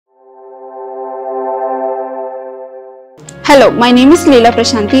Hello, my name is Leela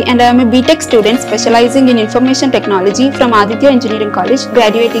Prasanthi and I am a BTech student specializing in Information Technology from Aditya Engineering College,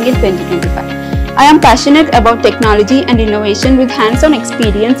 graduating in 2025. I am passionate about technology and innovation with hands-on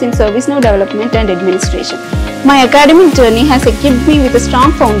experience in ServiceNow development and administration. My academic journey has equipped me with a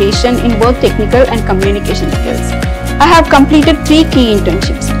strong foundation in both technical and communication skills. I have completed 3 key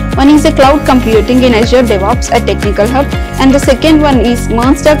internships. One is a cloud computing in Azure DevOps at Technical Hub, and the second one is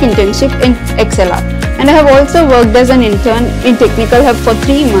Merge-Stack internship in XLR. And I have also worked as an intern in Technical Hub for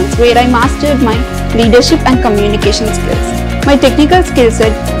 3 months where I mastered my leadership and communication skills. My technical skill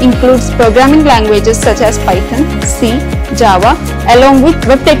set includes programming languages such as Python, C, Java, along with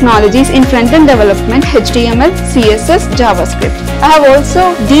web technologies in front-end development, HTML, CSS, JavaScript. I have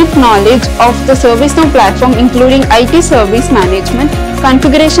also deep knowledge of the ServiceNow platform including IT service management,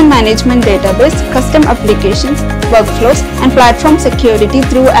 configuration management database, custom applications, workflows, and platform security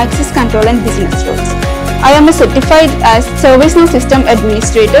through access control and business rules. I am a certified as ServiceNow System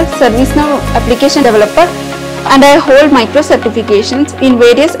Administrator, ServiceNow Application Developer, and I hold micro certifications in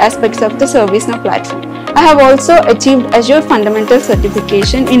various aspects of the ServiceNow platform. I have also achieved Azure Fundamental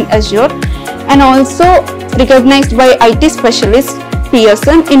Certification in Azure and also recognized by IT Specialist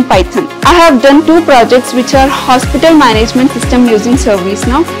Pearson in Python. I have done 2 projects which are Hospital Management System using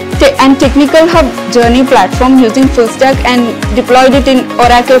ServiceNow and Technical Hub Journey platform using full stack and deployed it in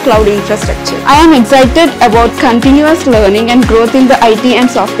Oracle Cloud Infrastructure. I am excited about continuous learning and growth in the IT and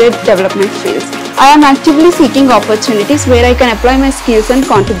software development fields. I am actively seeking opportunities where I can apply my skills and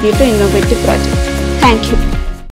contribute to innovative projects. Thank you.